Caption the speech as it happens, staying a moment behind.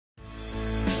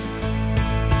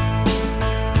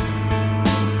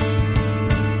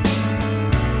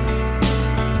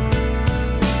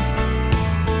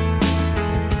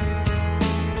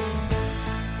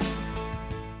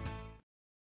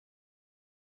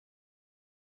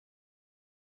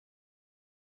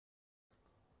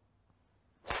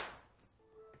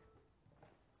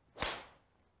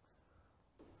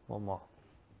One more.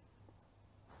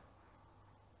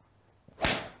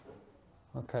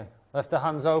 Okay, left the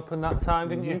hands open that time,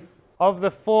 didn't you? Of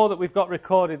the 4 that we've got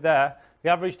recorded there, the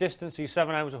average distance of your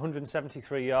 7 hours was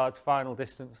 173 yards, final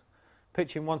distance.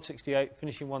 Pitching 168,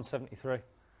 finishing 173. Wow.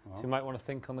 So you might want to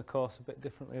think on the course a bit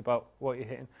differently about what you're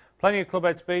hitting. Plenty of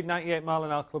clubhead speed, 98 mile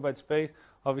an hour clubhead speed.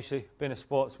 Obviously, being a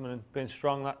sportsman and being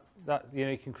strong, that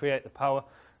you can create the power.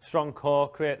 Strong core,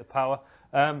 create the power.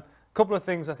 Couple of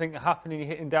things I think are happening. You're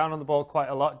hitting down on the ball quite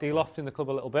a lot, de-lofting the club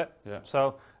a little bit. Yeah.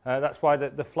 So that's why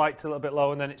the flight's a little bit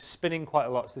low, and then it's spinning quite a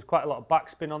lot. So there's quite a lot of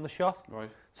backspin on the shot. Right.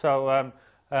 So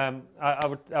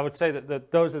I would say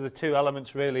that those are the 2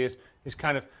 elements really. Is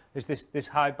this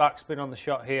high backspin on the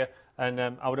shot here, and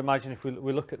I would imagine if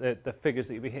we look at the figures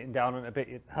that you'll be hitting down on a bit,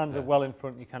 your hands are well in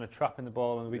front. You're kind of trapping the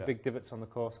ball, and there'll be big divots on the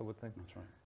course. I would think. That's right.